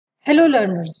Hello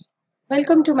learners,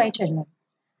 welcome to my channel.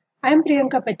 I am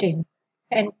Priyanka Patel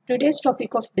and today's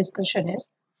topic of discussion is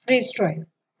freeze dryer.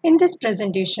 In this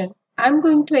presentation, I am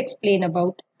going to explain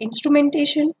about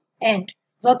instrumentation and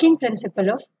working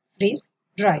principle of freeze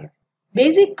dryer.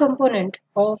 Basic component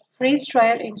of freeze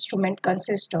dryer instrument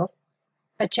consists of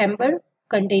a chamber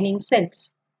containing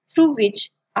cells through which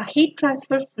a heat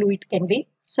transfer fluid can be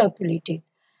circulated.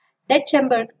 That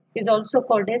chamber is also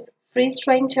called as freeze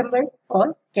drying chamber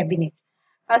or cabinet,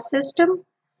 a system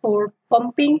for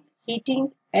pumping,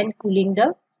 heating and cooling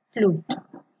the fluid.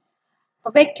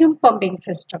 A vacuum pumping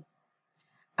system,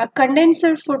 a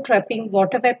condenser for trapping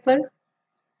water vapor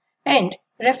and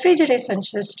refrigeration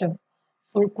system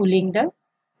for cooling the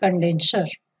condenser.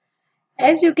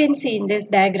 As you can see in this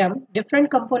diagram,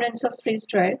 different components of freeze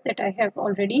dryer that I have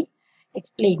already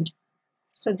explained.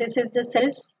 So this is the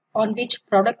shelves on which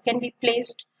product can be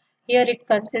placed. Here it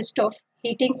consists of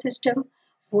heating system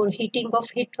for heating of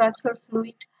heat transfer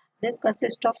fluid. This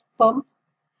consists of pump.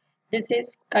 This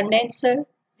is condenser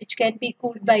which can be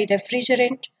cooled by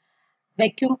refrigerant.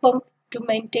 Vacuum pump to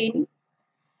maintain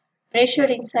pressure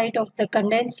inside of the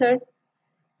condenser.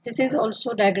 This is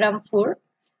also diagram for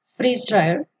freeze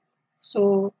dryer.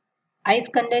 So ice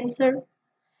condenser,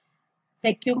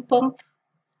 vacuum pump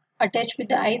attached with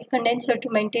the ice condenser to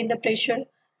maintain the pressure.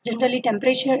 Generally,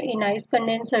 temperature in ice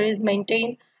condenser is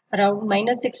maintained around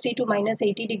 -60 to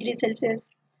 -80 degrees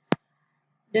Celsius.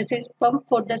 This is pump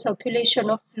for the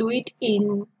circulation of fluid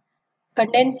in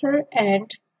condenser and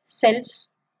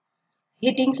cells.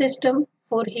 Heating system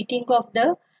for heating of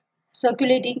the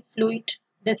circulating fluid.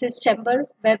 This is chamber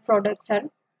where products are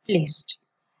placed.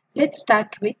 Let's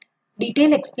start with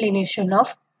detailed explanation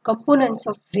of components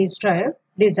of freeze dryer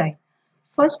design.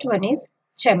 First one is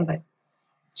chamber.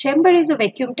 Chamber is a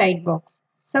vacuum tight box.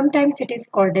 Sometimes it is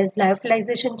called as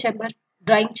lyophilization chamber,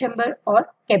 drying chamber or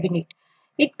cabinet.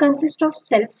 It consists of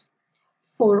shelves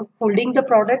for holding the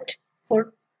product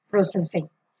for processing.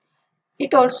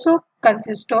 It also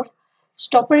consists of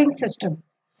stoppering system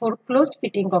for close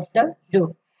fitting of the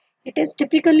door. It is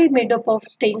typically made up of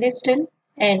stainless steel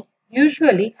and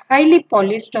usually highly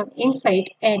polished on inside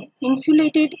and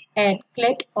insulated and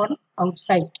clad on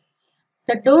outside.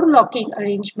 The door locking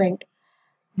arrangement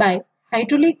by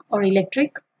hydraulic or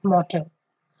electric motor.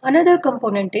 Another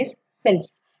component is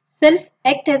cells. Cells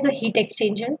act as a heat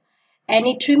exchanger and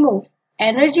it removes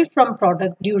energy from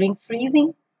product during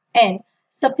freezing and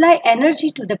supply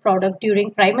energy to the product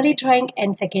during primary drying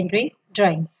and secondary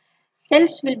drying.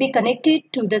 Cells will be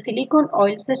connected to the silicone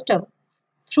oil system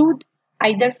through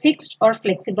either fixed or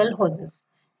flexible hoses.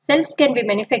 Cells can be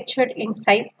manufactured in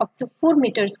size up to 4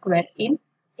 meters square in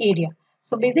area.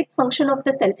 So basic function of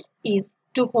the cell is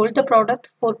to hold the product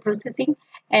for processing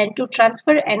and to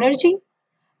transfer energy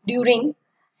during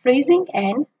freezing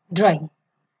and drying.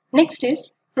 Next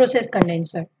is process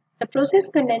condenser. The process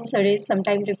condenser is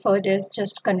sometimes referred as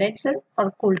just condenser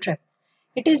or cold trap.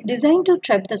 It is designed to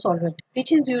trap the solvent,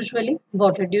 which is usually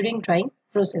water during drying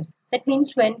process. That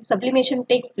means when sublimation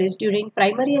takes place during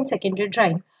primary and secondary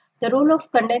drying, the role of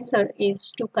condenser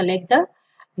is to collect the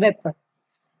vapor.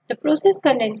 The process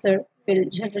condenser will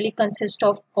generally consist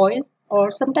of coil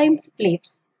or sometimes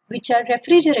plates which are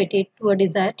refrigerated to a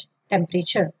desired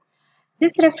temperature.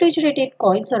 These refrigerated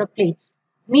coils or plates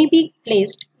may be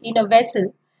placed in a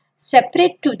vessel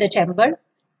separate to the chamber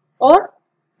or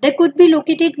they could be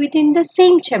located within the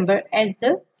same chamber as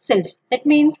the cells. That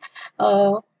means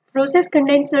process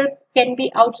condenser can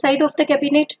be outside of the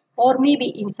cabinet or maybe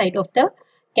inside of the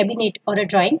cabinet or a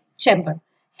drying chamber.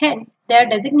 Hence, they are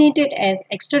designated as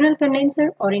external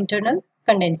condenser or internal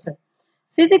condenser.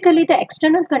 Physically, the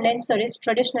external condenser is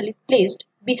traditionally placed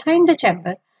behind the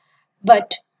chamber,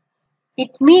 but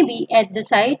it may be at the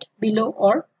side, below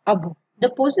or above. The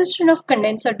position of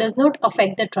condenser does not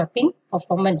affect the trapping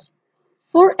performance.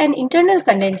 For an internal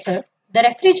condenser, the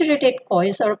refrigerated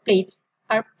coils or plates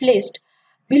are placed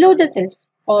below the shelves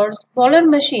or smaller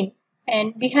machine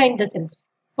and behind the shelves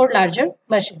for larger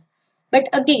machine. But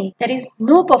again, there is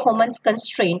no performance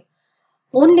constraint,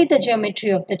 only the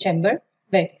geometry of the chamber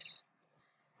varies.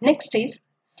 Next is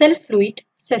cell fluid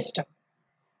system.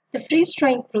 The freeze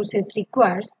drying process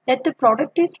requires that the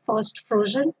product is first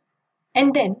frozen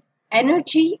and then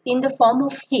energy in the form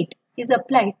of heat is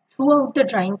applied throughout the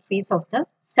drying phase of the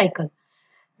cycle.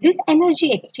 This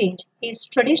energy exchange is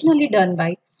traditionally done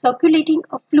by circulating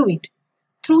a fluid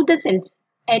through the cells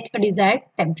at a desired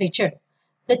temperature.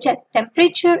 The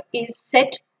temperature is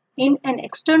set in an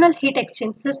external heat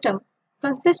exchange system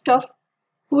consists of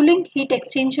cooling heat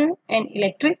exchanger and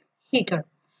electric heater.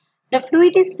 The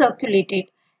fluid is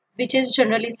circulated which is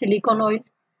generally silicone oil,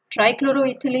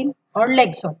 trichloroethylene or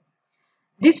Lexol.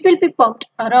 This will be pumped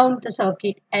around the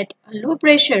circuit at a low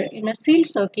pressure in a sealed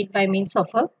circuit by means of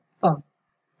a pump.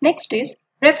 Next is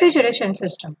refrigeration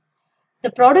system.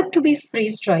 The product to be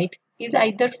freeze-dried is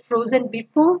either frozen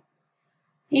before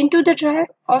into the dryer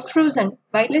or frozen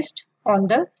whilst on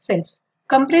the shelves.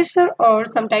 Compressor or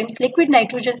sometimes liquid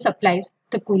nitrogen supplies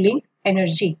the cooling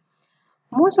energy.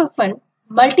 Most often,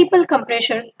 multiple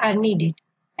compressors are needed,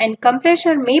 and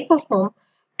compressor may perform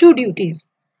two duties.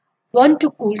 One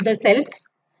to cool the cells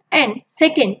and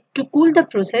second to cool the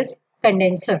process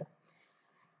condenser.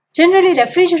 Generally,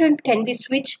 refrigerant can be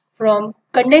switched from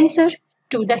condenser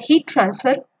to the heat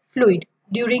transfer fluid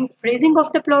during freezing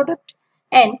of the product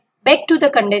and back to the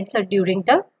condenser during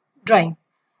the drying.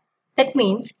 That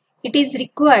means it is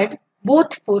required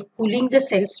both for cooling the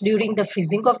cells during the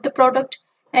freezing of the product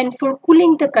and for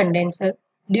cooling the condenser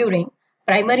during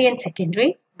primary and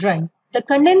secondary drying. The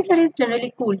condenser is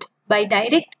generally cooled by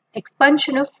direct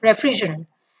expansion of refrigerant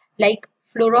like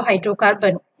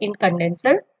fluorohydrocarbon in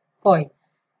condenser coil.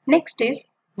 Next is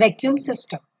vacuum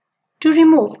system. To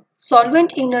remove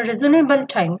solvent in a reasonable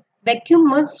time, vacuum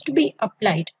must be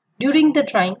applied during the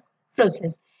drying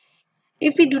process.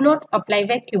 If we do not apply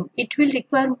vacuum, it will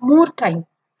require more time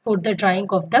for the drying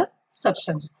of the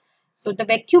substance. So the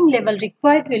vacuum level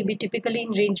required will be typically in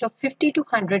range of 50 to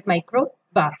 100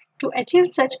 microbar. To achieve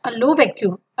such a low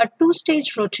vacuum, a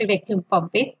two-stage rotary vacuum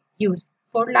pump is used.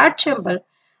 For large chamber,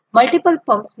 multiple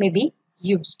pumps may be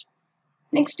used.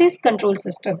 Next is control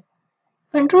system.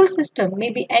 Control system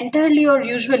may be entirely or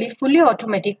usually fully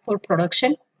automatic for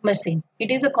production machine.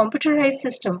 It is a computerized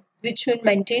system which will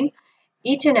maintain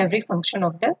each and every function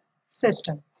of the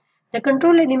system. The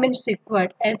control elements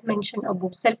required as mentioned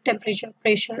above: self temperature,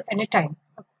 pressure and a time.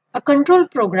 A control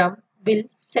program will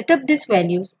set up these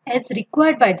values as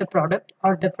required by the product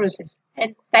or the process,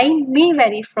 and time may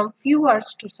vary from few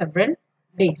hours to several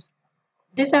days.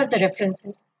 These are the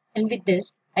references, and with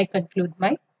this I conclude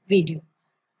my video.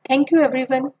 Thank you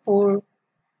everyone for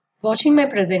watching my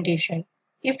presentation.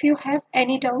 If you have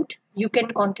any doubt, you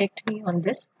can contact me on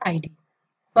this ID.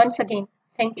 Once again,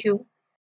 thank you.